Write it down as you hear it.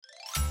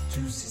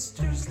Two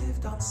sisters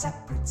lived on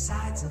separate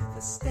sides of the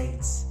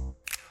states.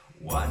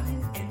 One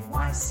in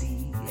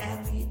NYC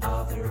and the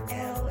other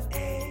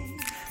LA.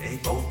 They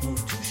both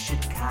moved to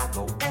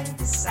Chicago and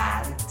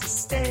decided to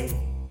stay.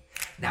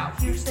 Now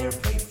here's their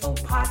playful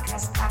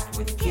podcast packed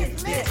with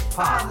Get Lit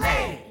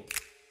Parlay.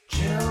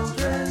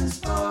 Children's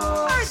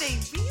books. Are they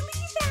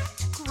really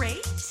that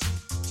great?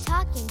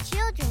 Talking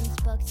Children's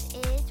Books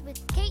is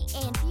with Kate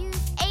and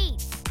Fuse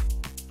 8.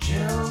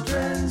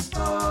 Children's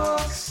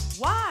books.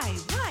 Why,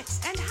 what,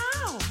 and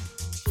how?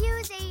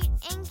 Fuse 8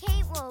 and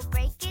Kate will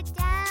break it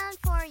down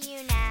for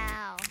you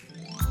now.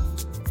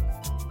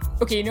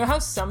 Okay, you know how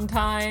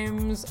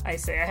sometimes I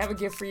say I have a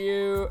gift for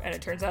you, and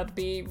it turns out to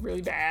be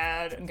really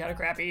bad and kind of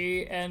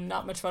crappy and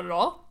not much fun at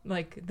all?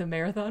 Like the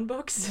marathon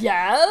books?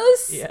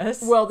 Yes?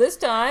 Yes. Well, this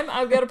time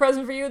I've got a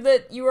present for you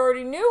that you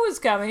already knew was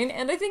coming,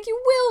 and I think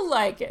you will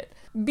like it.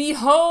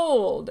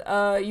 Behold,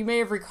 you may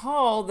have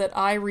recalled that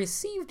I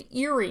received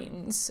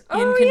earrings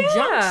in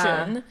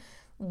conjunction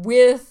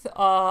with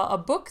a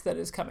book that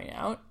is coming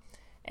out,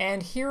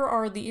 and here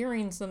are the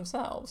earrings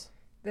themselves.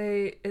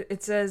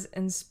 It says,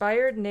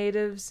 inspired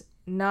natives,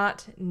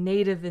 not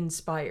native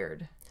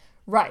inspired.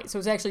 Right, so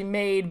it's actually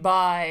made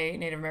by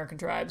Native American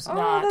tribes,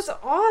 not that's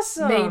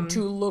awesome. made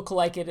to look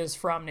like it is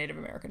from Native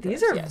American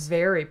tribes. These are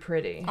very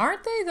pretty.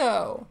 Aren't they,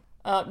 though?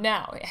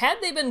 Now, had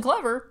they been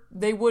clever,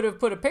 they would have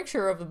put a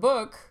picture of the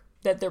book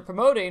that they're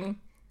promoting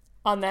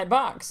on that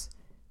box.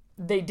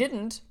 They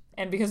didn't,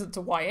 and because it's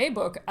a YA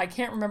book, I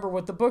can't remember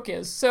what the book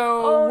is.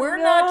 So we're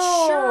not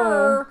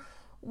sure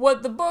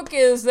what the book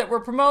is that we're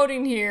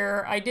promoting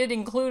here. I did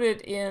include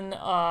it in,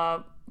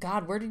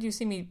 God, where did you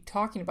see me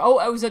talking about? Oh,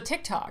 it was a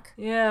TikTok.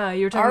 Yeah,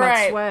 you were talking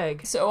about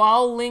swag. So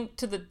I'll link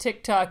to the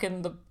TikTok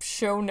in the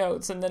show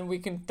notes, and then we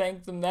can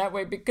thank them that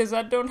way, because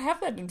I don't have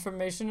that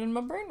information in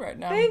my brain right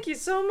now. Thank you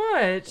so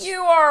much.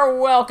 You are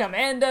welcome.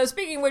 And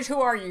speaking of which,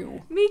 who are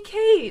you? Me,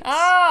 Kate.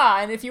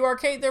 And if you are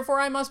Kate, therefore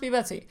I must be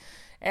Betsy.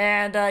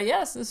 And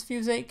yes, this is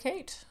Fuse 8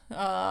 Kate.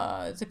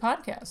 It's a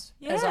podcast,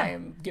 as I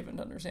am given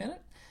to understand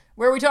it,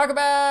 where we talk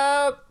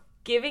about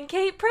giving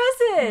Kate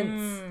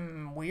presents.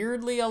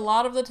 Weirdly, a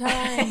lot of the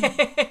time,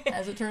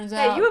 as it turns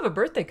out. Hey, you have a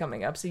birthday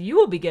coming up, so you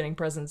will be getting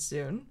presents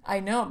soon.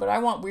 I know, but I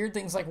want weird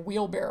things like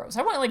wheelbarrows.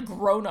 I want like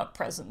grown-up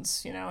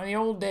presents, you know. In the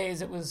old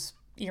days, it was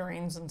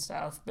earrings and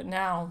stuff, but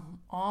now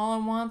all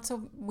I want's a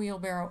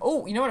wheelbarrow.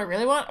 Oh, you know what I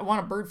really want? I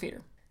want a bird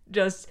feeder.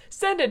 Just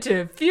send it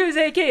to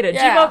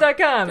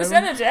fuseakate@gmail.com. Just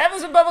send it to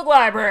Evanston Public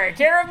Library.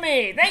 Care of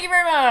me. Thank you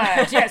very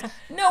much. Yes.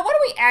 No, what do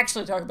we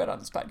actually talk about on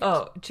this podcast?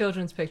 Oh,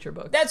 children's picture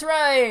books. That's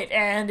right.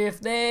 And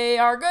if they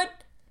are good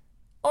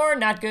or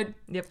not good.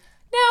 Yep.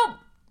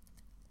 Now,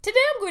 today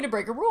I'm going to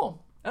break a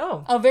rule.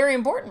 Oh. A very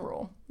important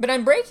rule. But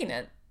I'm breaking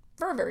it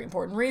for a very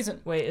important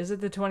reason. Wait, is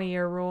it the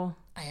 20-year rule?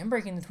 I am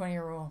breaking the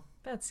 20-year rule.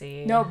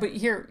 Betsy. No, but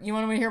here, you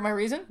want to hear my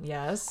reason?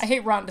 Yes. I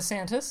hate Ron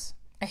DeSantis.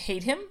 I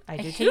hate him. I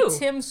do hate too.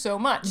 him so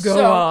much.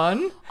 Go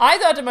on. I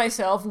thought to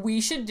myself, we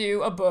should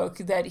do a book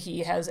that he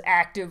has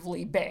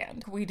actively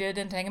banned. We did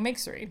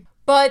Entanglemix 3.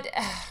 But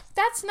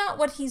that's not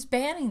what he's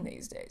banning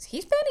these days.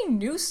 He's banning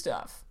new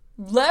stuff.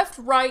 Left,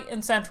 right,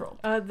 and central.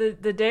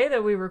 The day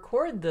that we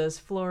record this,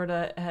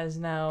 Florida has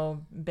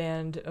now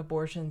banned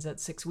abortions at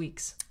 6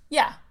 weeks.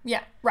 Yeah,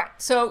 right.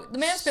 So the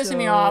man's pissing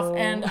me off,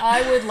 and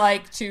I would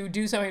like to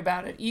do something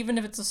about it, even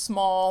if it's a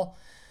small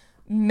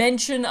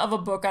mention of a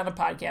book on a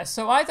podcast.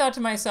 So I thought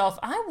to myself,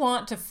 I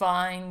want to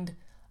find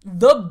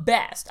the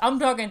best, I'm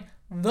talking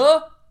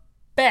the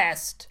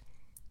best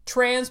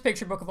trans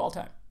picture book of all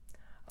time.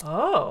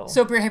 Oh.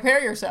 So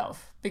prepare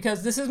yourself,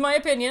 because this is my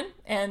opinion,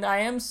 and I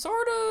am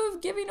sort of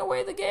giving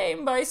away the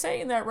game by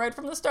saying that right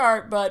from the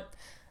start, but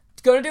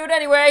going to do it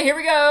anyway. Here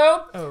we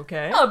go.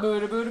 Okay.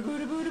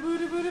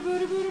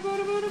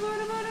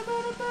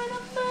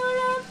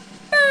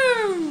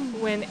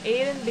 When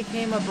Aiden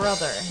Became a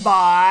Brother.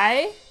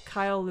 By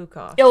Kyle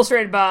Lukoff.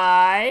 illustrated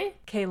by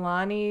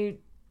Kaylani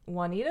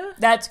Juanita?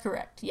 That's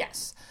correct,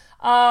 yes.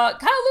 Kyle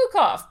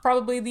Lukoff,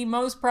 probably the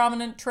most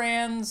prominent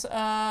trans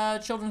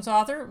children's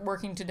author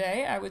working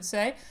today, I would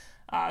say.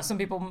 Some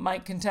people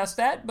might contest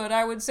that, but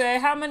I would say,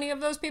 how many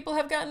of those people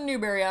have gotten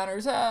Newbery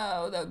honors?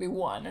 Oh, that would be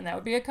one, and that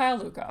would be a Kyle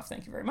Lukoff.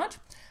 Thank you very much.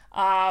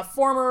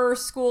 Former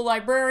school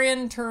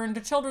librarian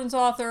turned children's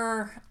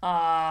author,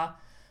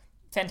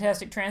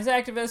 fantastic trans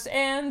activist,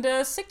 and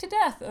sick to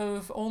death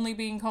of only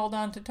being called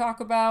on to talk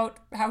about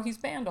how he's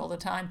banned all the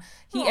time.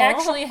 Ron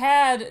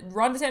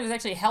DeSantis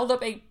actually held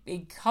up a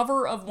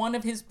cover of one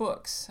of his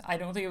books. I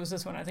don't think it was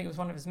this one. I think it was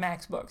one of his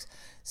Max books,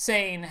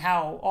 saying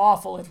how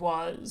awful it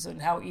was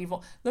and how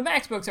evil. The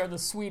Max books are the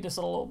sweetest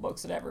little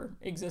books that ever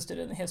existed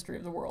in the history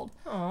of the world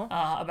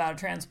about a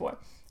trans boy.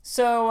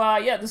 So,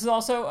 this is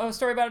also a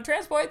story about a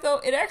trans boy, though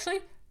it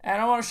actually, I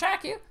don't want to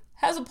shock you,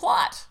 has a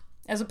plot.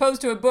 As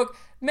opposed to a book,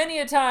 many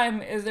a time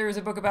there is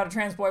a book about a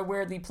trans boy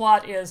where the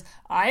plot is,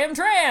 I am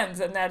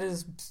trans, and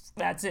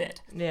that's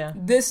it. Yeah.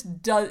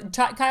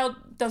 Kyle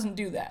doesn't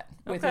do that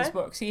with his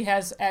books. He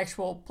has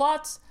actual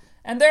plots,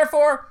 and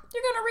therefore,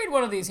 you're going to read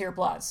one of these here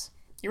plots.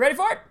 You ready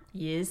for it?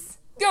 Yes.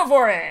 Go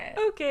for it!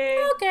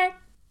 Okay.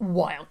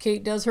 While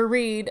Kate does her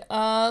read,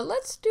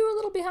 let's do a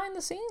little behind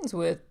the scenes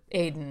with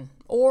Aiden.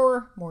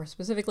 Or, more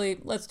specifically,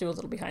 let's do a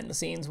little behind the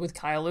scenes with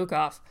Kyle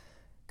Lukoff.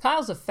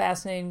 Kyle's a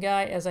fascinating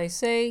guy, as I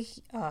say,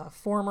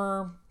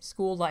 former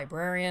school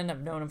librarian.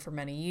 I've known him for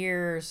many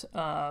years.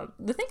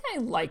 The thing I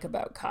like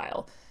about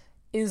Kyle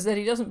is that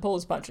he doesn't pull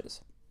his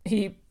punches.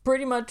 He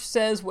pretty much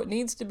says what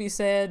needs to be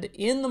said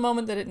in the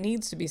moment that it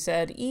needs to be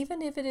said,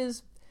 even if it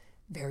is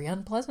very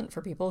unpleasant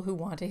for people who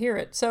want to hear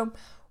it. So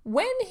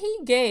when he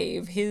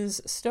gave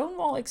his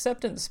Stonewall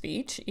acceptance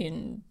speech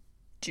in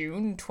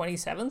June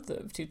 27th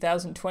of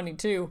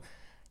 2022,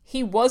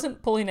 he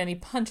wasn't pulling any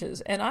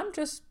punches, and I'm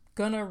just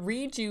gonna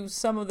read you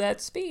some of that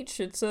speech.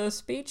 It's a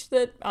speech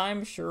that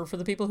I'm sure for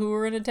the people who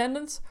were in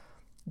attendance,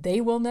 they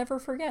will never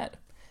forget.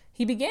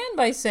 He began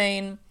by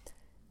saying,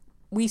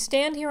 "We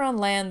stand here on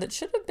land that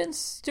should have been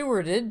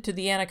stewarded to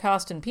the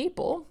Anacostan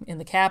people, in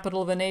the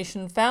capital of a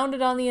nation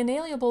founded on the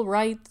inalienable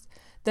right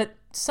that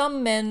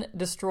some men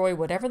destroy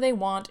whatever they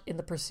want in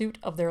the pursuit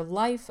of their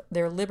life,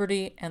 their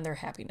liberty, and their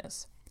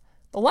happiness.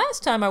 The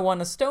last time I won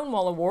a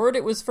Stonewall Award,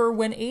 it was for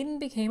When Aiden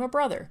Became a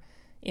Brother,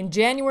 in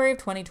January of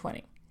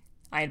 2020.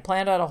 I had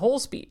planned out a whole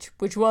speech,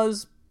 which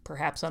was,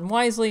 perhaps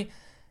unwisely,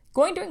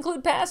 going to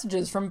include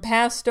passages from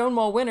past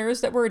Stonewall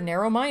winners that were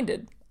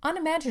narrow-minded,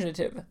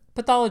 unimaginative,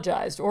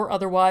 pathologized, or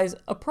otherwise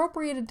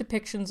appropriated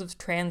depictions of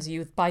trans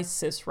youth by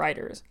cis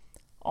writers.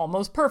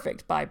 Almost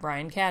Perfect by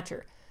Brian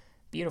Catcher.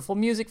 Beautiful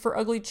Music for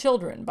Ugly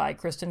Children by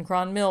Kristen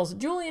Cron Mills.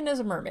 Julian is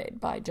a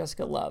Mermaid by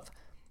Jessica Love.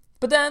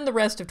 But then the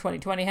rest of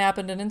 2020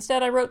 happened, and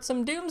instead I wrote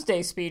some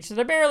doomsday speech that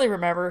I barely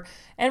remember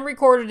and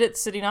recorded it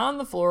sitting on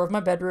the floor of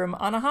my bedroom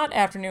on a hot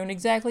afternoon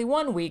exactly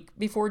 1 week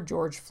before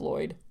George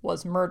Floyd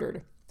was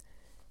murdered."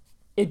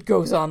 It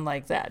goes on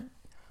like that.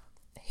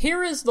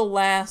 Here is the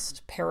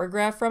last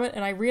paragraph from it,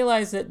 and I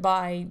realize that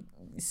by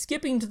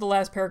skipping to the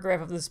last paragraph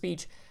of the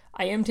speech,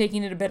 I am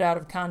taking it a bit out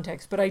of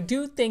context, but I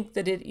do think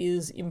that it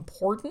is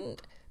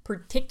important,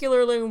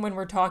 particularly when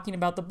we're talking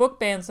about the book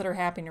bans that are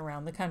happening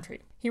around the country.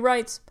 He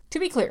writes, "To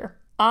be clear,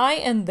 I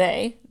and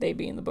they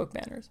being the book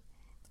banners,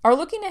 are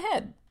looking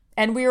ahead,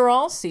 and we are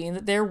all seeing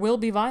that there will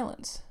be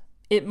violence.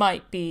 It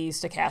might be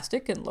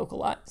stochastic and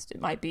localized. It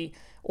might be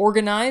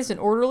organized and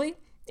orderly.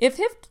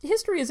 If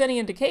history is any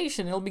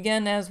indication, it'll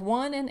begin as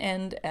one and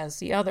end as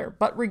the other.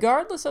 But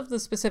regardless of the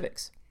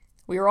specifics,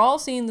 we are all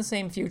seeing the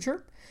same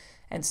future,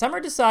 and some are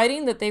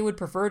deciding that they would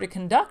prefer to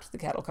conduct the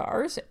cattle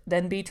cars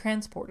than be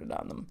transported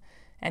on them,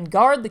 and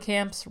guard the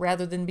camps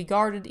rather than be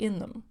guarded in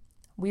them.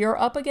 We are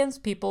up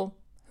against people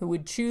who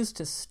would choose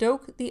to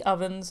stoke the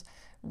ovens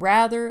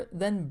rather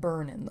than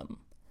burn in them.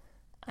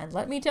 And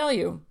let me tell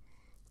you,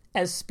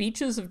 as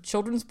speeches of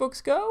children's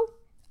books go,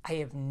 I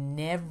have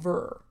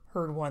never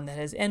heard one that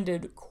has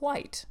ended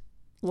quite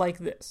like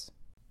this."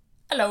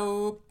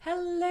 Hello.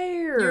 Hello.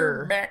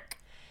 You're back.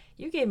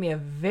 You gave me a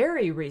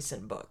very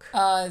recent book.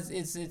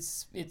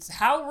 It's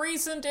how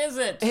recent is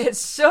it? It's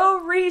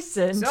so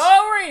recent.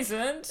 So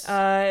recent.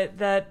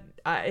 That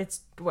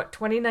it's what,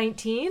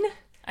 2019?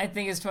 I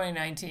think it's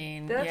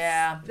 2019.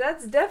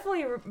 That's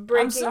definitely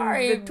breaking. I'm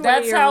sorry. The 20-year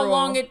That's how rule.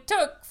 long it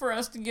took for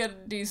us to get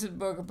a decent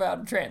book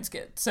about a trans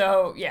kid.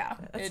 So yeah,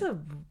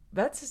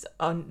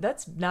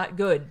 That's not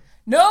good.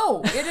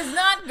 No, it is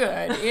not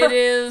good. It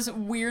is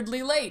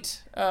weirdly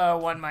late,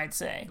 one might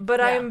say.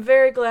 But Yeah. I am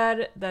very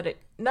glad that it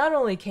not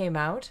only came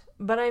out,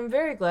 but I'm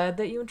very glad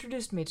that you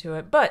introduced me to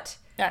it. But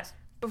Yes.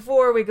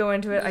 before we go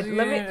into it,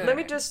 let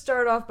me just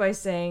start off by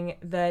saying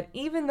that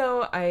even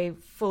though I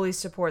fully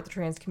support the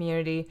trans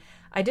community,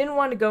 I didn't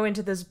want to go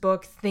into this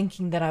book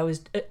thinking that I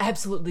was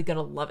absolutely going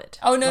to love it.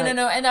 Oh, no.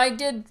 And I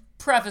did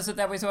preface it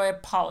that way, so I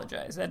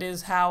apologize. That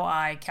is how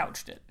I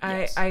couched it.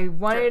 Yes. I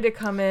wanted to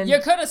come in.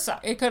 It could have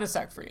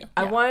sucked for you.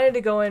 I Yeah. wanted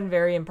to go in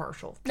very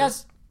impartial.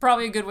 That's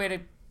probably a good way to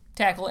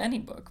tackle any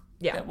book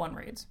Yeah. that one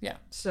reads. Yeah.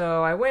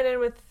 So I went in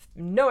with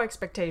no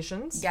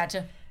expectations.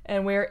 Gotcha.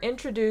 And we're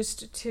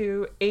introduced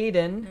to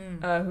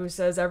Aiden, who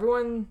says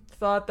everyone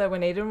thought that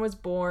when Aiden was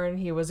born,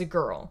 he was a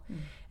girl.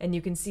 And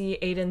you can see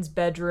Aiden's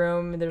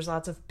bedroom. There's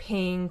lots of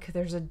pink.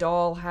 There's a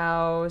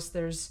dollhouse.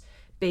 There's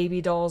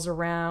baby dolls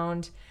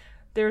around.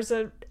 There's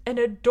an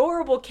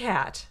adorable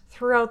cat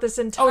throughout this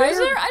entire... Oh, is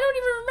there? I don't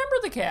even remember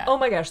the cat. Oh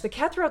my gosh, the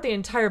cat throughout the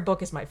entire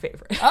book is my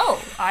favorite. Oh,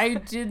 I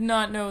did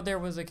not know there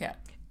was a cat.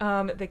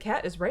 The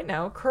cat is right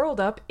now curled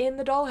up in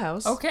the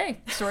dollhouse. Okay,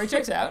 story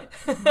checks out.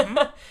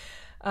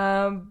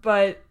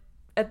 But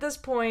at this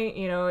point,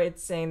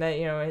 it's saying that,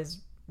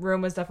 his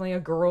room was definitely a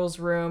girl's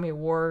room. He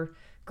wore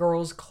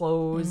girls'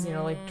 clothes,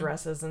 like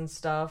dresses and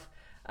stuff.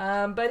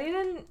 But he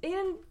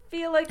didn't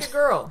feel like a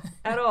girl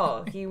at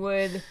all. He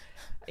would,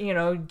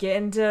 get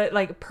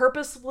into,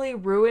 purposefully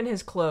ruin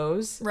his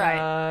clothes.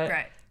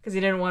 Right. Because he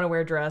didn't want to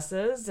wear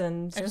dresses.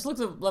 And I just love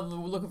the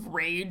look of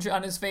rage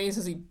on his face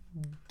as he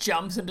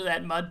jumps into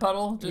that mud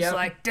puddle. Just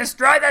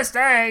destroy this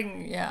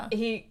thing! Yeah.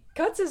 He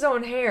cuts his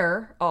own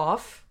hair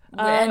off.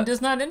 And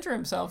does not injure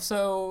himself,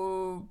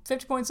 so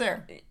 50 points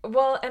there.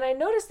 Well, and I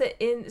noticed that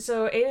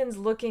so Aiden's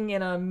looking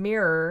in a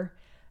mirror,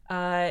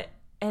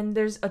 and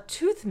there's a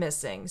tooth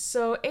missing.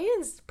 So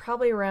Aiden's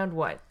probably around,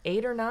 what,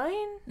 8 or 9?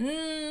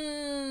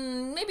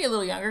 Maybe a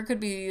little younger. Could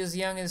be as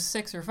young as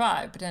 6 or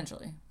 5,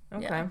 potentially.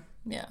 Okay.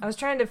 Yeah. I was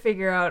trying to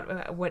figure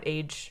out what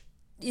age.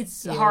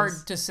 It's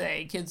hard to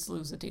say. Kids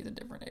lose the teeth at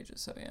different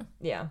ages, so yeah.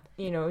 Yeah.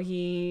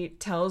 He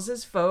tells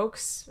his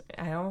folks,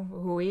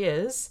 who he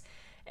is.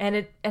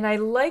 And I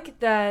like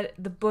that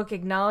the book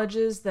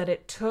acknowledges that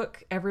it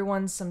took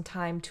everyone some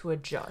time to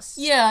adjust.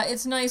 Yeah,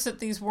 it's nice that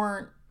these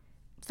weren't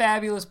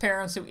fabulous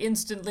parents who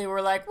instantly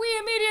were like, we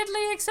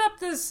immediately accept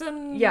this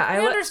and we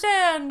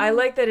understand. I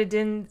like that it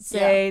didn't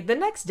say the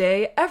next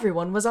day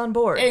everyone was on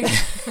board.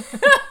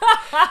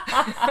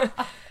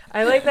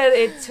 I like that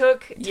it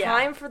took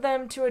time for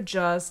them to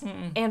adjust,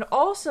 and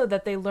also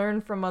that they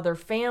learned from other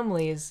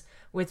families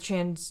with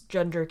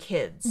transgender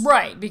kids.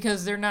 Right,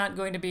 because they're not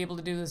going to be able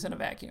to do this in a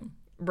vacuum.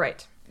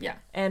 Right. Yeah.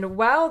 And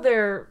while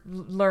they're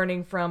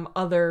learning from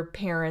other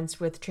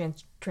parents with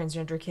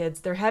transgender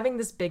kids, they're having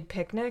this big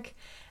picnic.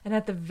 And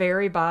at the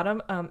very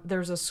bottom,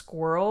 there's a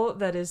squirrel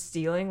that is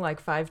stealing like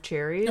 5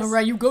 cherries. All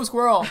right, you go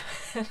squirrel.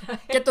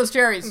 Get those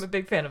cherries. I'm a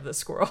big fan of the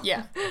squirrel.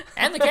 Yeah.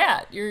 And the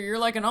cat. You're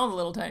liking all the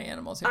little tiny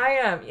animals here. I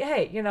am.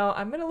 Hey,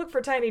 I'm going to look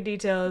for tiny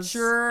details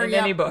in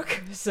any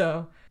book.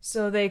 So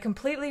they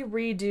completely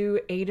redo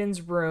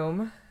Aiden's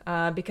room.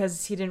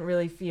 Because he didn't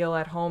really feel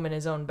at home in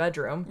his own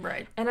bedroom.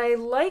 Right. And I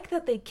like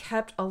that they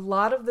kept a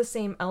lot of the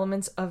same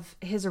elements of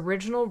his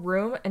original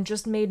room and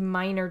just made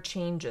minor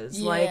changes.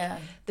 Yeah. Like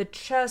the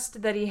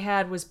chest that he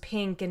had was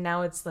pink and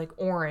now it's like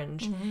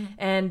orange.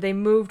 And they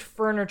moved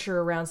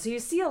furniture around. So you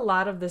see a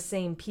lot of the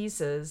same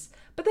pieces,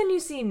 but then you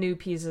see new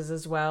pieces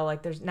as well.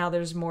 Like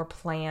there's more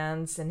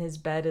plants and his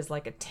bed is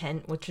like a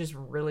tent, which is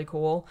really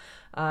cool.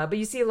 But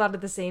you see a lot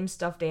of the same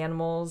stuffed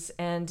animals,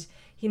 and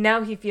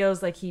he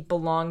feels like he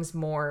belongs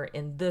more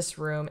in this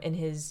room in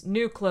his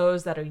new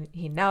clothes that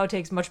he now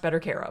takes much better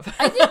care of.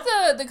 I think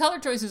the color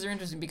choices are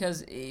interesting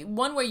because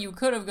one way you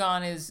could have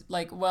gone is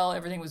like, well,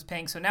 everything was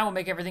pink, so now we'll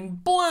make everything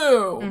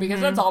blue because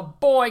that's all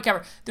boy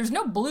cover. There's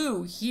no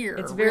blue here.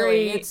 It's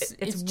really. very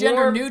it's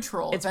gender warm,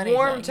 neutral. It's if anything.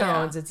 warm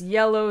tones. Yeah. It's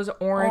yellows,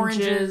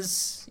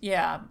 oranges.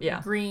 Yeah.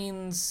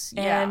 Greens.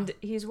 And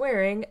he's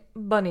wearing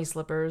bunny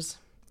slippers.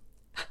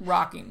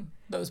 Rocking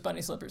those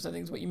bunny slippers, I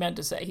think is what you meant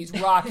to say. He's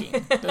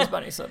rocking those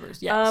bunny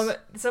slippers. Yes.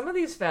 Some of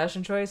these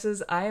fashion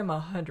choices I am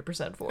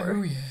 100% for.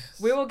 Oh, yes.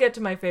 We will get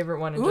to my favorite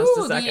one in just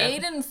a second.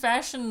 The Aiden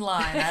fashion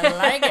line. I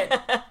like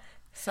it.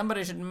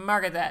 Somebody should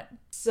market that.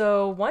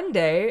 So one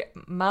day,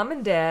 Mom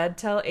and Dad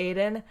tell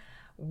Aiden,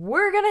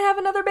 we're going to have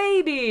another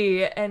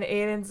baby. And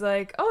Aiden's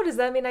like, oh, does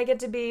that mean I get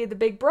to be the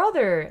big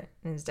brother?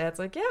 And his dad's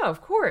like, yeah,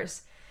 of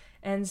course.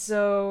 And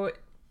so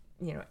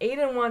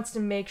Aiden wants to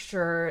make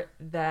sure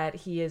that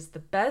he is the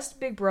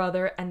best big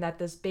brother and that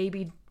this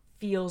baby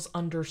feels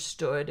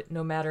understood,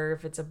 no matter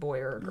if it's a boy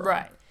or a girl.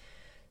 Right.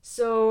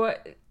 So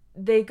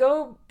they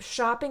go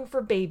shopping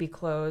for baby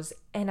clothes,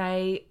 and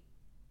I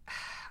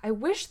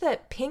wish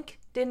that pink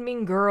didn't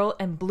mean girl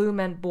and blue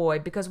meant boy,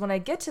 because when I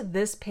get to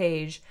this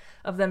page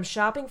of them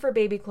shopping for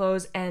baby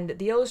clothes and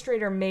the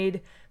illustrator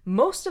made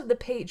most of the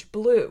page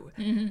blue,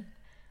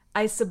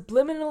 I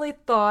subliminally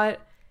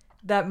thought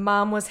that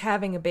Mom was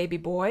having a baby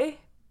boy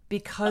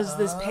because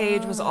this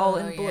page was all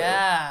in blue.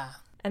 Yeah.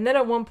 And then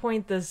at one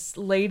point, this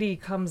lady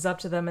comes up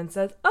to them and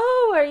says,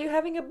 oh, are you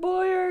having a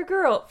boy or a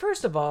girl?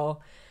 First of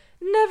all,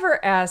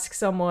 never ask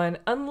someone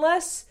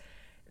unless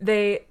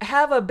they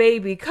have a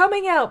baby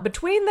coming out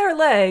between their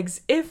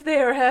legs if they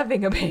are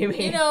having a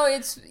baby.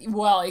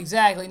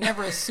 Exactly.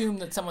 Never assume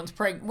that someone's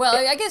pregnant. Well,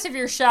 I guess if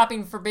you're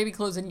shopping for baby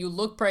clothes and you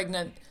look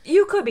pregnant,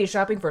 you could be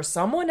shopping for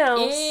someone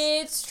else.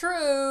 It's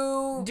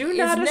true. Do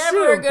not assume. It's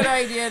never a good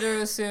idea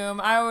to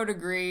assume. I would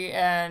agree.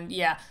 And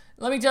yeah,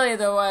 let me tell you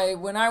though,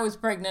 when I was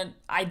pregnant,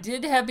 I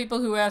did have people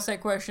who asked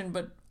that question,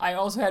 but I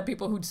also had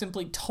people who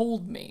simply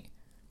told me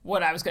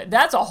what I was going to.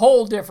 That's a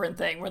whole different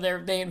thing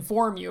where they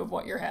inform you of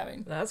what you're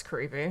having. That's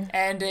creepy.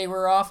 And they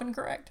were often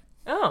correct.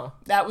 Oh.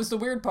 That was the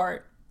weird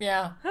part.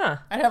 Yeah. Huh.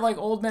 I'd have like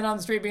old men on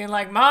the street being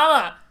like,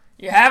 Mama,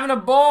 you're having a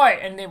boy.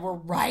 And they were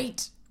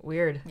right.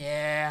 Weird.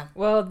 Yeah.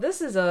 Well,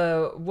 this is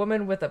a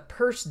woman with a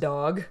purse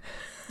dog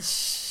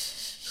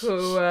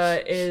who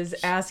is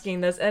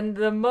asking this. And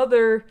the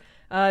mother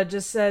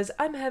just says,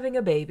 I'm having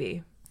a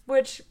baby.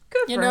 Which,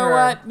 good for her. You know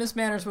what? Miss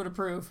Manners would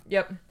approve.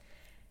 Yep.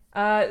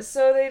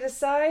 So they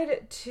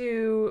decide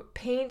to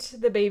paint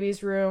the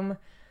baby's room.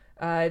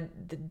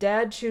 The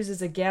dad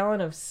chooses a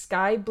gallon of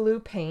sky blue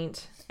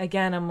paint.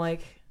 Again, I'm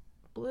like,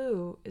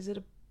 blue? Is it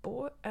a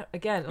boy?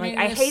 Again, like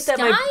I hate that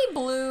sky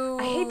blue.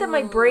 I hate that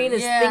my brain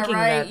is thinking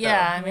that. Though,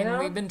 yeah, I mean,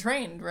 we've been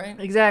trained, right?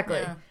 Exactly.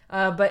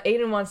 Yeah. But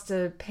Aiden wants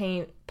to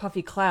paint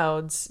puffy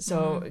clouds,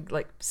 so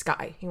like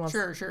sky. He wants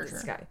sure.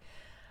 sky.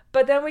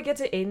 But then we get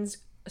to Aiden's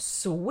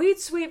sweet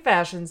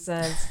fashion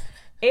sense.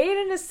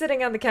 Aiden is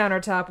sitting on the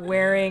countertop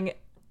wearing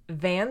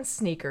Vans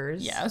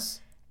sneakers.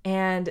 Yes.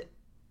 And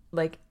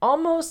like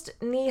almost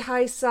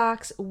knee-high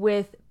socks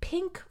with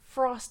pink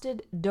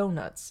frosted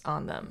donuts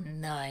on them.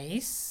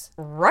 Nice.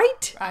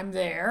 Right? I'm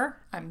there.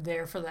 I'm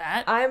there for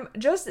that. I'm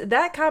just,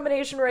 that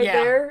combination right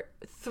Yeah. there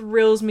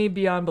thrills me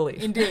beyond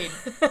belief. Indeed.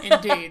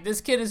 Indeed.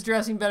 This kid is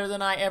dressing better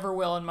than I ever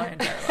will in my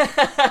entire life.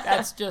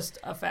 That's just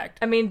a fact.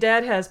 I mean,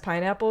 Dad has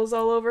pineapples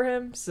all over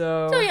him,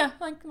 so... So yeah,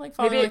 like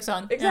father, Maybe- like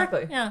son.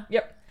 Exactly. Yeah.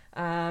 Yep.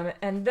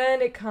 And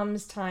then it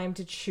comes time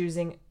to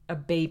choosing a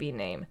baby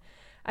name.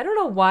 I don't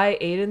know why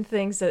Aiden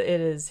thinks that it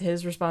is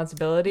his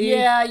responsibility.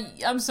 Yeah,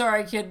 I'm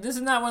sorry, kid. This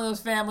is not one of those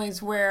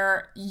families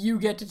where you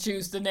get to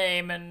choose the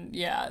name, and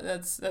yeah,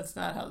 that's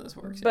not how this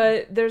works.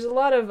 But there's a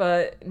lot of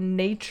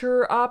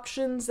nature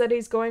options that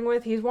he's going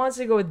with. He wants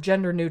to go with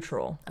gender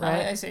neutral,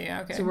 right? I see.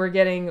 Okay. So we're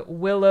getting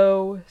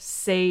willow,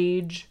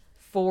 sage,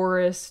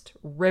 forest,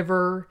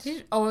 river.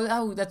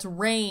 Oh, that's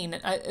rain.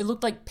 It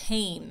looked like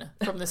pain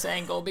from this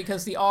angle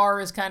because the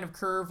R is kind of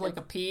curved like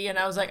a P, and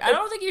I was like, I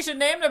don't think you should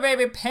name the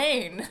baby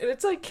Pain.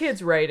 It's like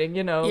kids writing,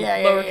 Yeah,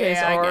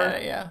 lowercase I r. get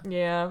it, yeah.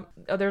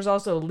 Yeah. There's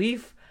also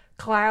leaf,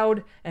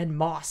 cloud, and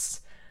moss.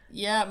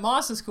 Yeah,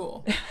 moss is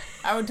cool.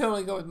 I would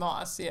totally go with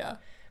moss. Yeah.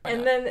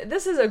 And then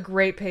this is a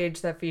great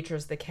page that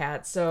features the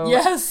cat. So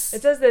Yes.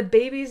 it says that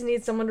babies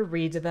need someone to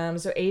read to them.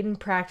 So Aiden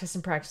practice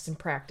and practice and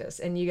practice.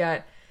 And you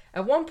got,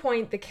 at one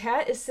point, the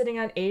cat is sitting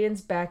on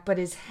Aiden's back, but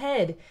his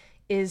head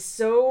is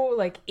so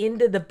like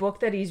into the book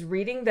that he's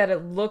reading that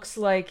it looks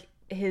like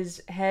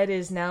his head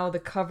is now the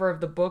cover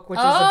of the book, which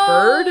is a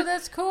bird. Oh,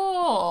 that's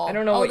cool. I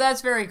don't know Oh, what-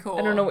 that's very cool.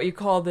 I don't know what you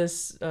call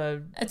this.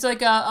 It's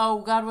like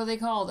oh god, what are they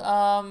called?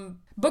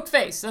 Book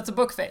face. That's a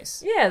book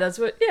face. Yeah, that's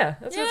what. Yeah,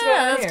 that's what's going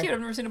Yeah, on that's here. cute. I've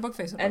never seen a book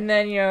face. And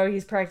then,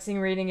 he's practicing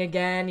reading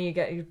again. You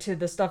get to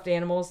the stuffed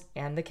animals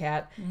and the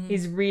cat. Mm-hmm.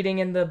 He's reading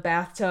in the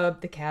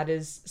bathtub. The cat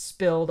has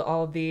spilled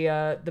all the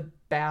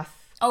bath.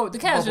 Oh, the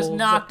cat has just bubbles.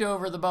 knocked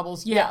over the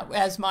bubbles. Yeah,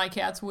 as my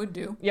cats would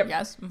do. Yep.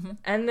 Yes. Mm-hmm.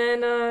 And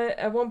then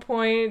at one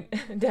point,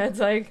 Dad's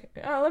like,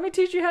 "Oh, let me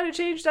teach you how to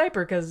change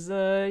diaper, because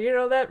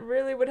that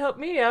really would help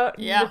me out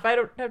Yeah. if I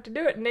don't have to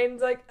do it." And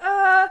Aiden's like,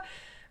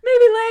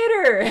 maybe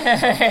later.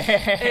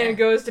 And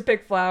goes to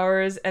pick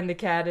flowers, and the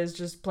cat is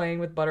just playing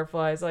with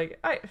butterflies. Like,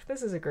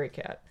 this is a great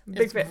cat.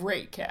 It's a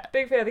great cat.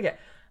 Big fan of the cat.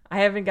 I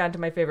haven't gotten to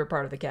my favorite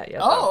part of the cat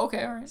yet. Oh, though.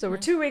 okay, all right. So we're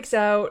 2 weeks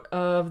out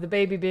of the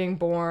baby being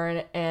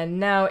born, and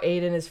now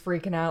Aiden is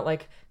freaking out,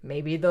 like,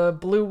 maybe the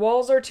blue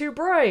walls are too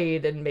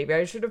bright, and maybe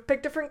I should have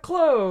picked different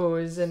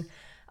clothes. And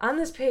on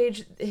this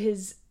page,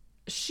 his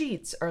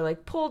sheets are,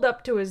 like, pulled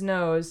up to his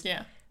nose.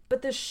 Yeah.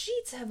 But the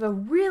sheets have a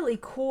really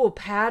cool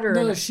pattern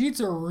No, the sheets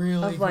are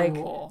really of, like,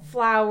 cool.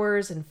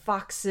 flowers and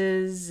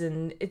foxes,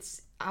 and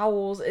it's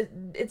owls.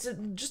 It's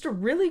just a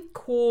really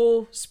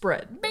cool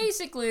spread.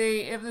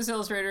 Basically, if this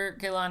illustrator,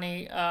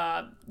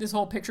 Kehlani, this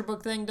whole picture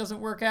book thing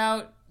doesn't work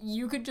out,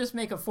 you could just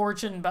make a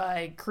fortune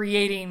by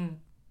creating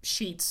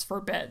sheets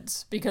for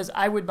beds, because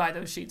I would buy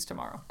those sheets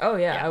tomorrow. Oh,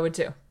 yeah, I would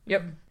too.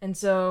 Yep. And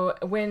so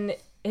when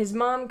his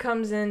mom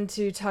comes in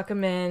to tuck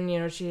him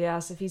in, she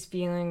asks if he's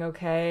feeling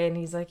okay, and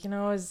he's like, do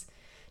you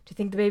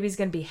think the baby's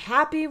going to be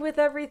happy with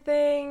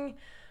everything?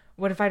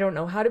 What if I don't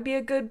know how to be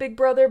a good big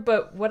brother?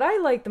 But what I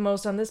like the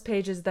most on this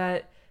page is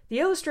that the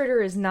illustrator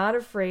is not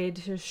afraid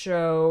to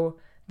show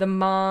the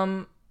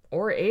mom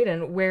or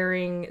Aiden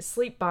wearing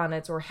sleep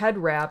bonnets or head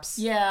wraps.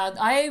 Yeah,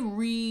 I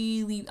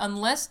really,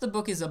 unless the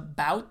book is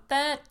about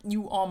that,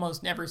 you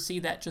almost never see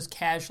that just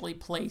casually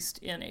placed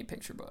in a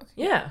picture book.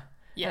 Yeah.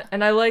 Yeah.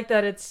 And I like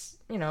that it's,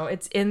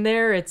 it's in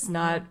there. It's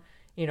not,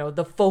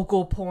 the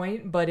focal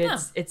point, but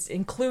it's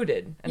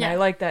included. And Yeah. I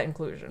like that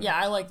inclusion. Yeah,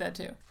 I like that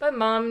too. But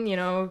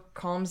Mom,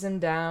 calms him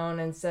down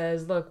and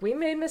says, "Look, we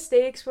made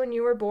mistakes when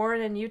you were born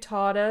and you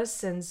taught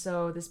us, and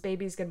so this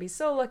baby's going to be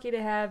so lucky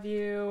to have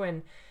you,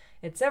 and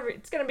it's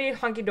going to be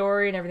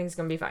hunky-dory and everything's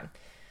going to be fine."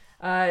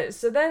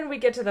 So then we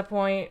get to the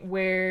point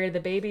where the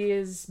baby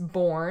is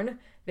born.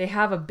 They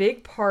have a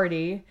big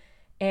party,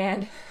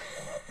 and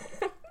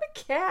the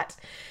cat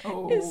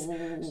is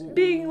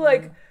being,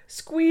 like,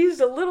 squeezed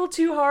a little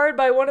too hard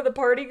by one of the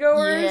party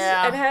goers,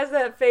 Yeah. and has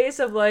that face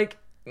of like,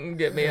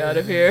 "Get me out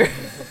of here."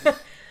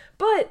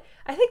 But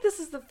I think this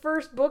is the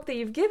first book that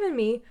you've given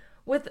me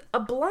with a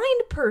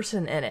blind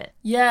person in it.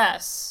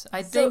 Yes,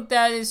 I think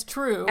that is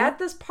true. At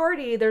this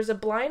party, there's a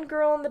blind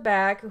girl in the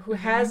back who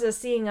has a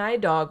seeing eye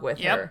dog with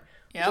Yep. her.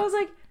 Yep. So I was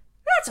like,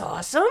 that's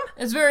awesome.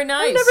 It's very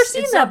nice. never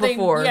seen It's that something-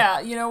 before. Yeah,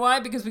 you know why?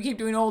 Because we keep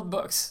doing old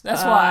books.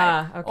 That's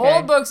why. Okay.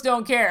 Old books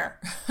don't care.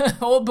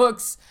 Old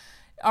books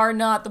are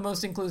not the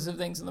most inclusive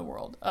things in the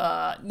world.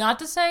 Not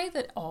to say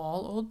that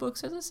all old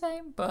books are the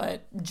same,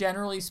 but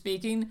generally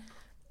speaking,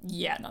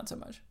 yeah, not so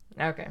much.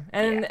 Okay.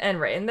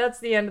 And that's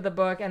the end of the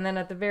book. And then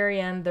at the very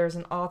end, there's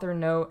an author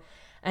note.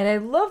 And I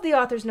love the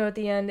author's note at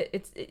the end.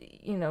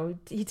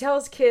 He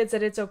tells kids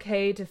that it's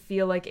okay to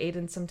feel like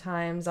Aiden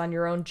sometimes on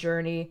your own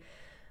journey,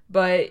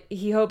 but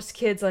he hopes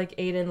kids like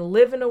Aiden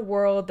live in a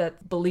world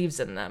that believes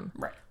in them.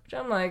 Right. Which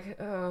I'm like,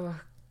 oh,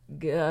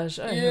 gosh.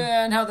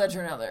 Yeah, and how'd that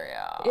turn out there?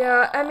 Yeah.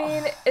 Yeah, I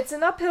mean, it's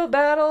an uphill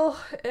battle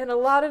in a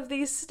lot of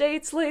these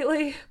states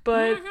lately,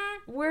 but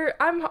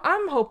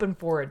I'm hoping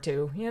for it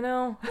too, you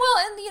know?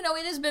 Well, and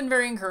it has been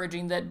very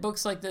encouraging that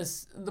books like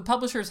this, the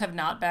publishers have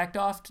not backed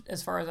off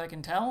as far as I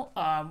can tell.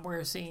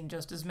 We're seeing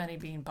just as many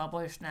being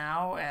published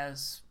now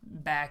as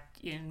back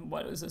in,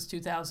 what was this,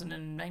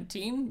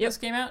 2019? Yep. This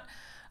came out.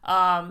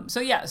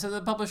 So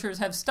the publishers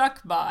have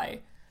stuck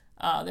by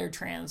their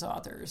trans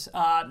authors.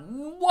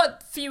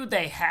 What few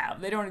they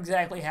have. They don't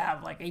exactly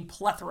have like a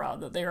plethora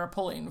that they are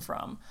pulling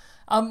from.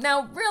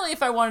 Now, really,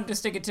 if I wanted to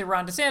stick it to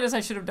Ron DeSantis, I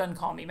should have done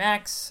Call Me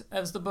Max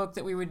as the book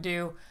that we would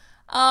do,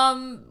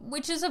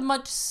 which is a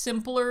much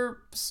simpler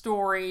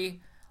story.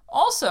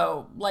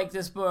 Also, like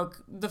this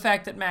book, the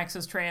fact that Max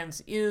is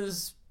trans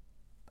is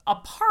a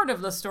part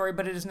of the story,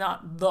 but it is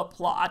not the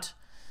plot.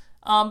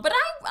 But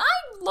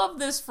I love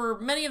this for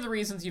many of the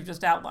reasons you've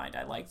just outlined.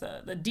 I like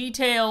the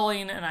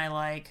detailing, and I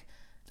like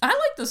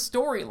the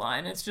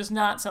storyline. It's just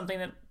not something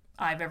that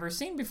I've ever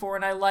seen before,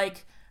 and I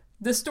like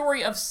the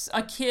story of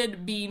a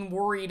kid being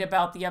worried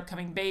about the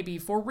upcoming baby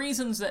for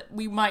reasons that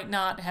we might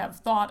not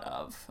have thought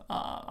of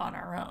on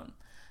our own.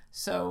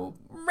 So,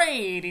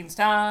 ratings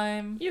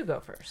time. You go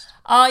first.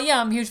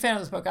 Yeah, I'm a huge fan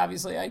of this book,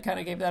 obviously. I kind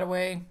of gave that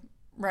away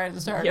right at the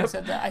start. Yep.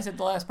 I said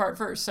the last part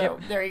first, so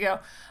There you go.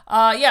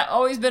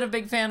 Always been a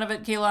big fan of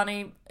it.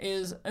 Kehlani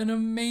is an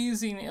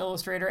amazing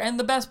illustrator and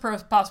the best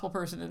possible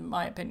person, in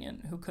my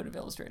opinion, who could have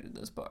illustrated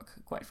this book,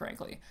 quite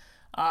frankly.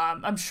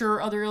 I'm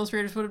sure other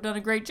illustrators would have done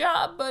a great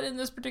job, but in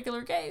this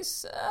particular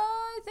case,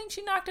 I think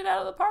she knocked it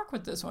out of the park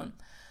with this one.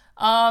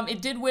 It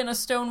did win a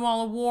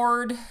Stonewall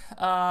Award,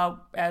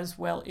 as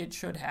well it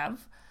should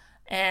have,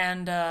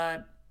 and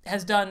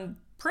has done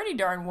pretty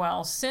darn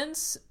well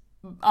since.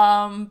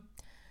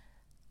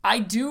 I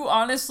do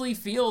honestly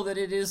feel that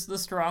it is the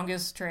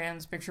strongest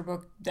trans picture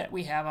book that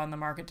we have on the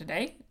market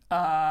today,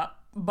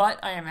 but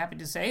I am happy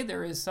to say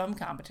there is some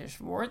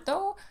competition for it,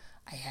 though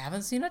I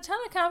haven't seen a ton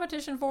of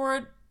competition for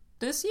it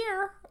this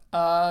year,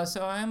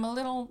 so I'm a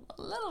little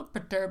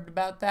perturbed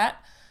about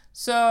that.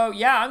 So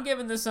yeah, I'm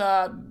giving this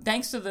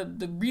thanks to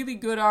the really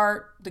good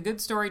art, the good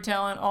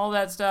storytelling, all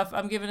that stuff.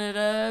 I'm giving it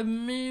a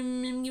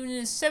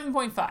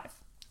 7.5.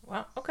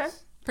 Wow. Okay.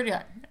 Pretty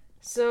high.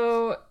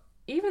 So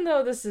even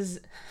though this is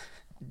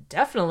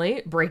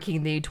definitely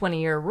breaking the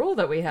 20-year rule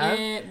that we have,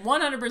 it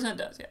 100%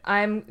 does. Yeah.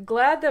 I'm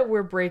glad that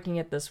we're breaking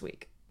it this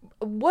week.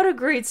 What a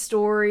great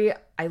story.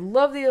 I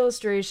love the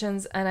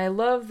illustrations, and I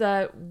love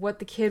that what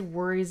the kid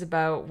worries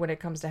about when it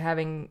comes to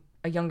having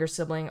a younger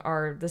sibling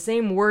are the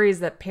same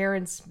worries that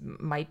parents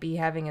might be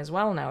having as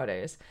well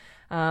nowadays.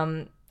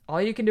 All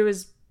you can do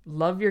is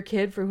love your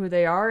kid for who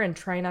they are and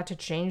try not to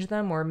change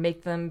them or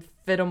make them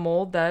fit a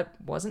mold that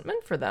wasn't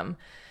meant for them.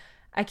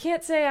 I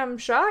can't say I'm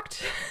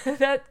shocked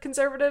that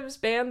conservatives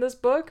banned this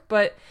book,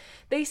 but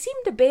they seem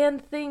to ban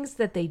things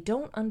that they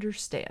don't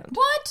understand.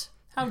 What?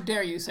 How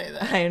dare you say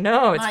that? I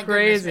know, it's My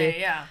crazy. Goodness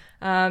me, yeah.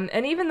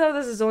 And even though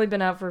this has only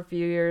been out for a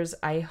few years,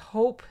 I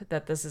hope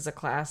that this is a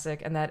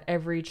classic and that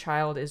every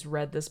child is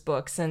read this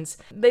book, since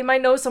they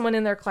might know someone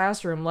in their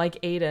classroom, like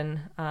Aiden,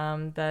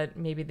 that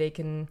maybe they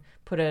can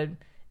put a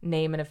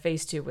name and a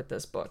face to with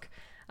this book.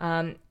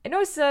 I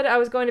know I said I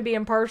was going to be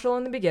impartial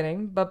in the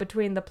beginning, but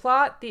between the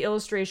plot, the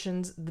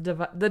illustrations,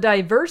 the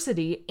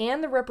diversity,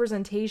 and the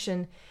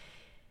representation,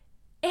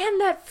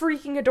 and that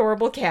freaking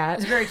adorable cat.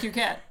 It's a very cute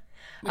cat.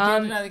 We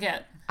can't deny the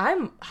cat.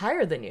 I'm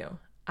higher than you.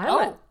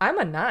 I'm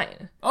a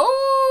 9.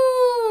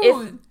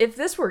 Oh! If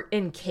this were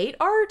in Kate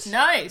art,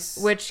 Nice.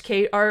 which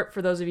Kate art,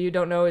 for those of you who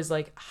don't know, is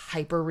like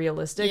hyper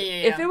realistic.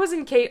 Yeah. If it was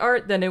in Kate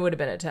art, then it would have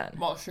been a 10.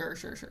 Well, sure.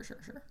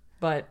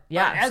 But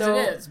yeah, As so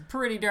it is,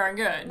 pretty darn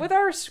good. with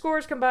our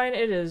scores combined,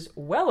 it is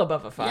well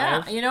above a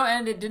 5. Yeah,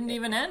 and it didn't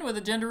even end with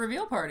a gender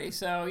reveal party,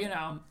 so,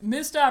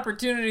 missed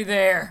opportunity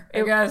there,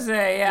 I gotta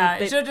say, yeah.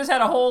 It should have just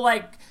had a whole,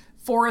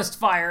 forest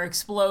fire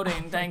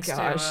exploding thanks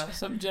to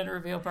some gender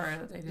reveal party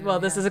that they did. Well,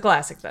 this is a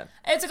classic then.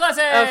 It's a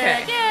classic!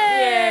 Okay.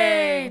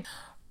 Yay!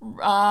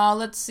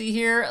 Let's see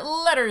here.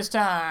 Letters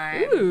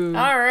time. Ooh.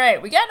 All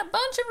right, we got a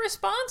bunch of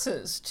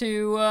responses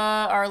to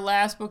our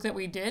last book that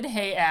we did,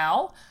 Hey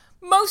Al.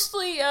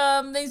 Mostly,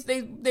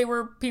 they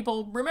were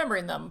people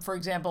remembering them. For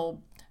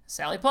example,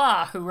 Sally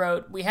Plah, who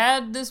wrote, "We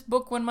had this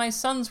book when my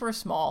sons were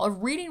small, a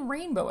Reading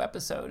Rainbow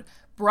episode.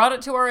 Brought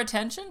it to our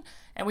attention,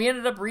 and we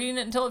ended up reading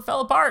it until it fell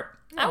apart.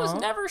 I was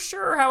never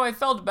sure how I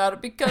felt about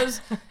it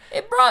because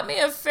it brought me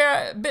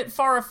a bit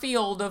far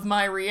afield of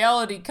my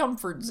reality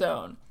comfort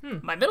zone.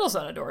 My middle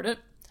son adored it."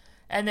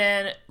 And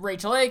then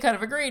Rachel A. kind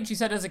of agreed. She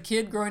said, "As a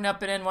kid growing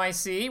up in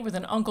NYC with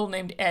an uncle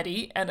named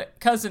Eddie and a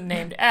cousin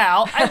named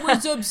Al, I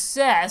was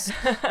obsessed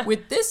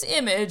with this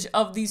image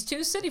of these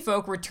two city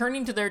folk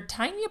returning to their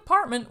tiny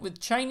apartment with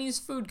Chinese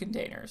food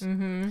containers."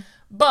 Mm-hmm.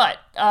 But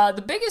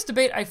the biggest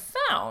debate I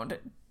found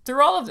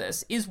through all of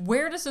this is,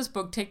 where does this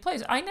book take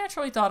place? I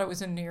naturally thought it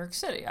was in New York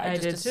City. I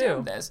just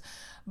assumed this.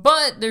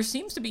 But there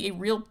seems to be a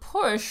real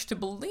push to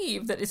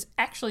believe that it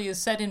actually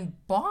is set in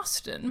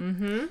Boston.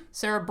 Mm-hmm.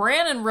 Sarah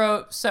Brannon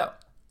wrote, "So,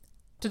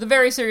 to the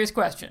very serious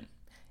question,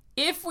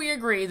 if we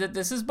agree that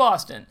this is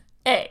Boston,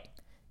 A,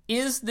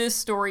 is this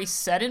story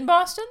set in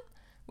Boston?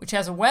 which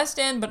has a west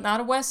end but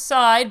not a west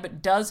side,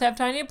 but does have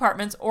tiny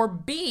apartments? Or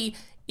B,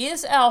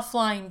 is Al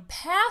flying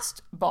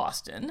past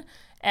Boston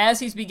as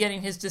he's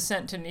beginning his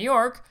descent to New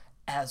York,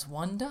 as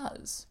one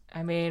does?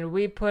 I mean,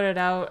 we put it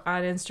out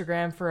on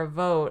Instagram for a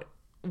vote.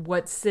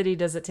 What city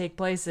does it take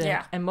place in?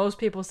 Yeah. And most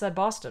people said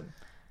Boston.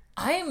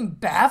 I am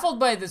baffled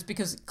by this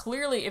because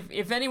clearly,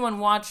 if anyone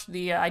watched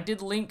I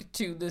did link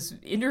to this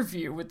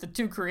interview with the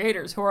two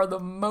creators who are the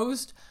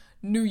most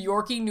New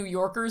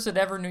Yorkers that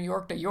ever New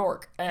York to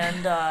York.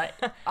 And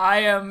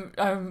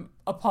I'm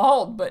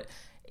appalled, but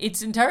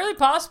it's entirely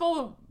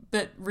possible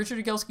that Richard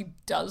Egelski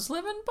does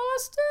live in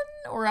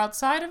Boston or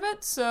outside of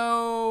it.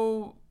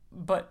 So,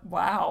 but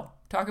wow,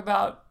 talk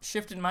about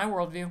shift in my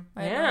worldview.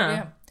 I had no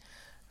idea.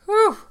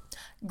 Whew.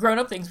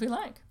 Grown-up things we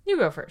like. You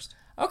go first.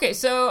 Okay,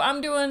 so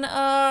I'm doing,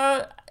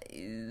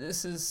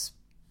 this is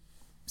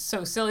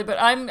so silly, but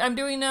I'm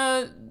doing,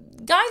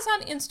 guys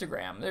on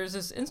Instagram. There's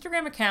this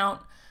Instagram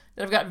account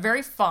that I've got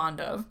very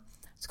fond of.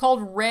 It's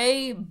called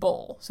Ray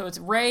Bull. So it's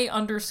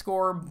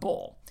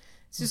Ray_Bull.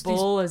 It's just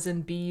Bull as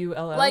in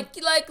B-U-L-L? Like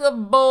the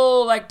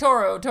bull, like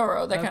Toro,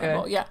 that kind of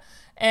bull, yeah.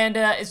 And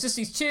it's just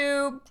these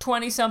two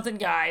 20-something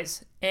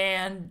guys,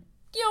 and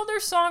they're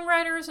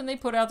songwriters and they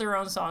put out their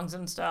own songs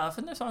and stuff,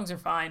 and their songs are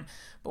fine.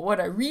 But what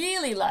I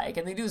really like,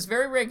 and they do this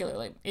very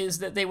regularly, is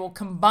that they will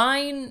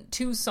combine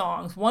two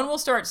songs. One will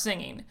start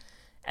singing,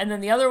 and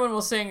then the other one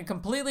will sing a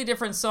completely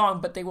different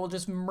song, but they will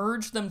just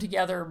merge them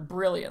together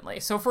brilliantly.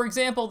 So, for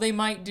example, they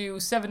might do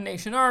Seven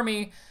Nation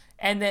Army,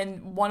 and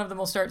then one of them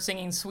will start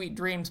singing Sweet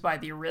Dreams by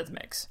the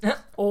Eurythmics.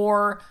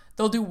 Or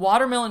they'll do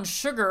Watermelon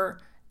Sugar,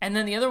 and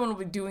then the other one will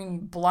be doing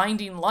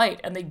Blinding Light,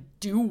 and they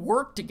do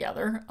work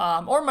together.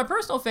 Or my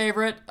personal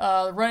favorite,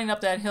 Running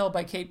Up That Hill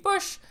by Kate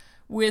Bush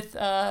with,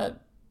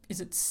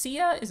 is it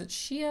Sia? Is it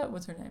Shia?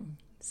 What's her name?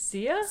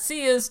 Sia?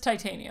 Sia's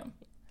Titanium.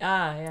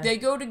 Ah, yeah. They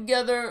go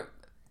together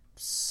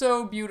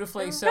so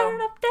beautifully.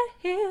 Running up that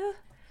hill.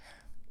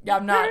 Yeah,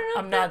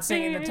 I'm not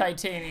singing the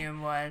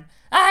Titanium one.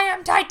 I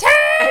am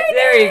Titanium!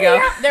 There you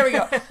go. There we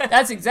go.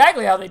 That's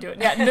exactly how they do it.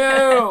 Yeah,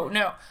 no.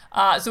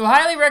 So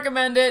highly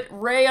recommend it.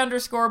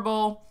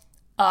 Ray_Bull.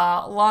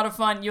 A lot of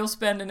fun. You'll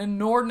spend an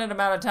inordinate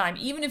amount of time.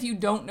 Even if you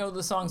don't know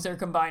the songs they're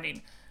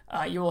combining,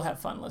 you will have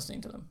fun listening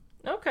to them.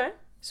 Okay.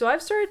 So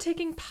I've started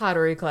taking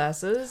pottery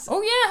classes.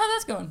 Oh yeah, how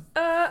that's going?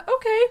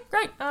 Okay.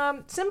 Great.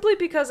 Simply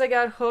because I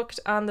got hooked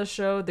on the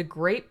show The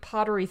Great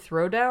Pottery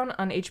Throwdown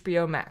on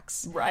HBO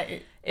Max.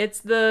 Right. It's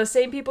the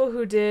same people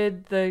who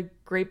did the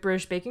Great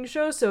British Baking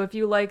Show, so if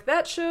you like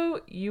that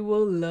show, you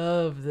will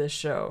love this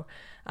show.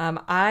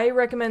 I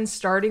recommend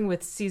starting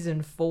with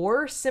season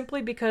 4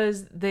 simply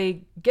because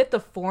they get the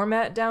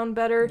format down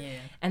better,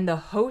 and the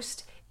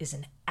host is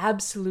an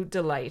absolute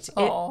delight.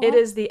 It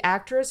is the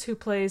actress who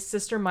plays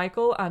Sister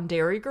Michael on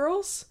Dairy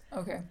Girls.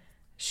 Okay.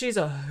 She's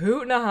a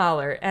hoot and a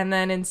holler. And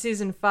then in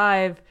season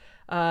 5,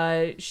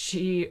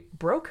 she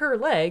broke her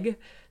leg,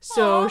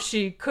 so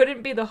she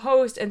couldn't be the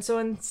host. And so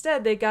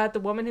instead, they got the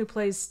woman who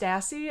plays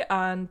Stassi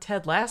on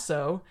Ted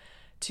Lasso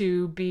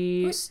to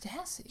be... Who's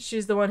Stassi?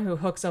 She's the one who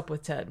hooks up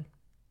with Ted.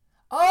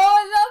 Oh,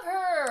 I love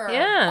her.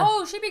 Yeah.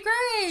 Oh, she'd be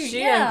great.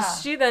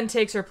 She then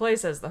takes her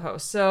place as the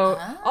host. So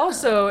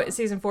also,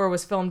 season 4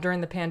 was filmed during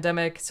the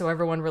pandemic, so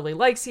everyone really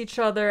likes each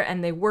other,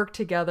 and they work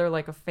together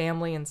like a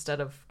family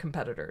instead of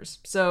competitors.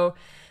 So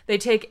they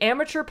take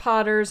amateur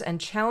potters and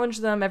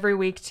challenge them every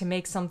week to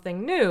make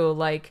something new,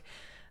 like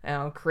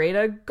create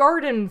a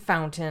garden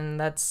fountain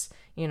that's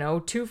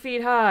 2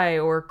 feet high,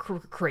 or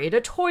create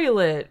a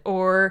toilet,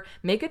 or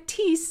make a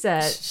tea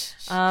set.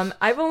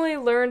 I've only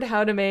learned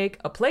how to make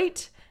a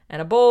plate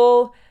and a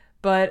bowl,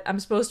 but I'm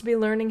supposed to be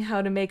learning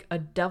how to make a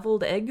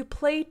deviled egg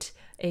plate,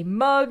 a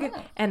mug,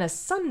 and a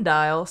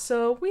sundial,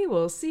 so we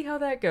will see how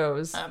that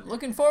goes. I'm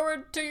looking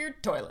forward to your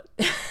toilet.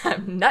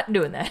 I'm not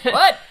doing that.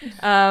 What?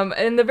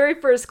 In the very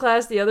first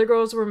class, the other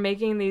girls were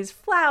making these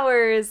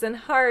flowers and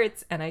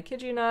hearts, and I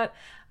kid you not,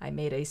 I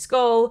made a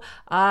skull.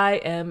 I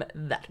am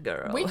that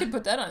girl. We could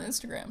put that on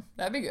Instagram.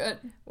 That'd be good.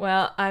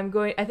 Well, I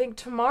think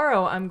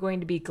tomorrow I'm going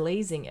to be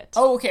glazing it.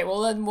 Oh, okay.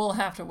 Well, then we'll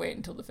have to wait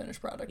until the finished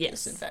product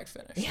is in fact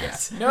finished.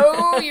 Yes. Yeah.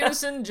 No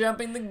use in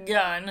jumping the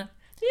gun.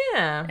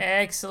 Yeah.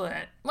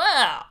 Excellent.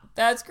 Wow,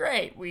 that's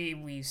great.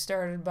 We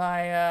started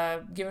by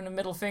giving a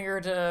middle finger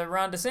to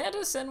Ron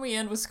DeSantis, and we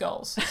end with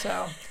skulls.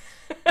 So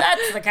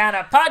that's the kind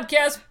of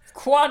podcast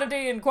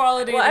quantity and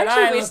quality. Well, that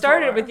actually, we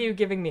started for. with you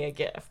giving me a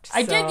gift.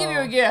 I did give you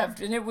a gift,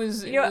 and it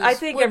was. I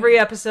think every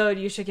episode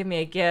you should give me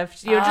a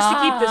gift. Just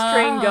to keep this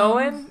train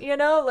going.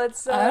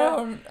 Let's. I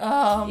don't.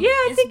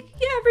 I think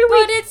every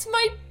week. But it's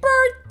my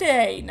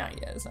birthday. Not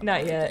yet. It's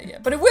not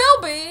yet. But it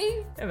will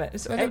be.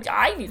 So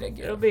I need a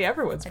gift. It'll be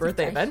everyone's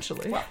birthday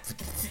eventually. Well,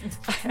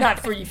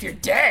 not for you if you're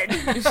dead.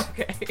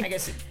 Okay. I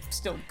guess it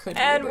still could.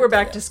 And we're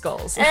back to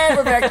skulls. And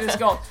we're back to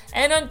skulls.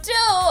 And until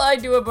I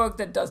do a book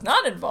that does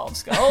not involve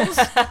skulls,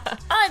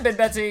 I've been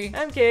Betsy.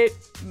 I'm Kate.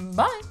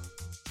 Bye.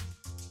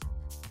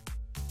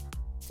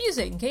 Fuse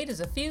 8 and Kate is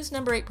a Fuse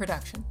number 8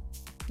 production.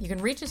 You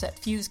can reach us at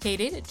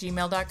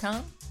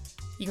fusekate8@gmail.com.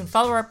 You can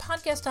follow our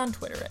podcast on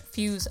Twitter at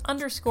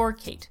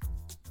Fuse_Kate.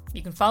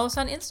 You can follow us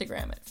on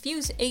Instagram at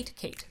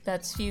Fuse8Kate.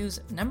 That's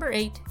Fuse number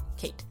 8,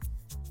 Kate.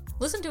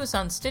 Listen to us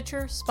on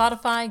Stitcher,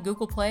 Spotify,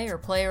 Google Play, or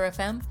Player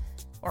FM,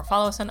 or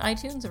follow us on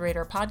iTunes or rate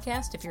our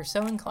podcast if you're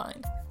so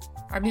inclined.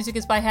 Our music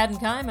is by Haddon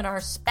Kime, and our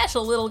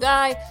special little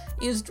guy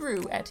is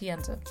Drew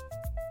Atienza.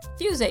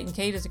 Fuse 8 and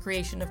Kate is a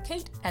creation of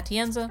Kate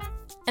Atienza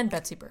and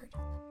Betsy Bird.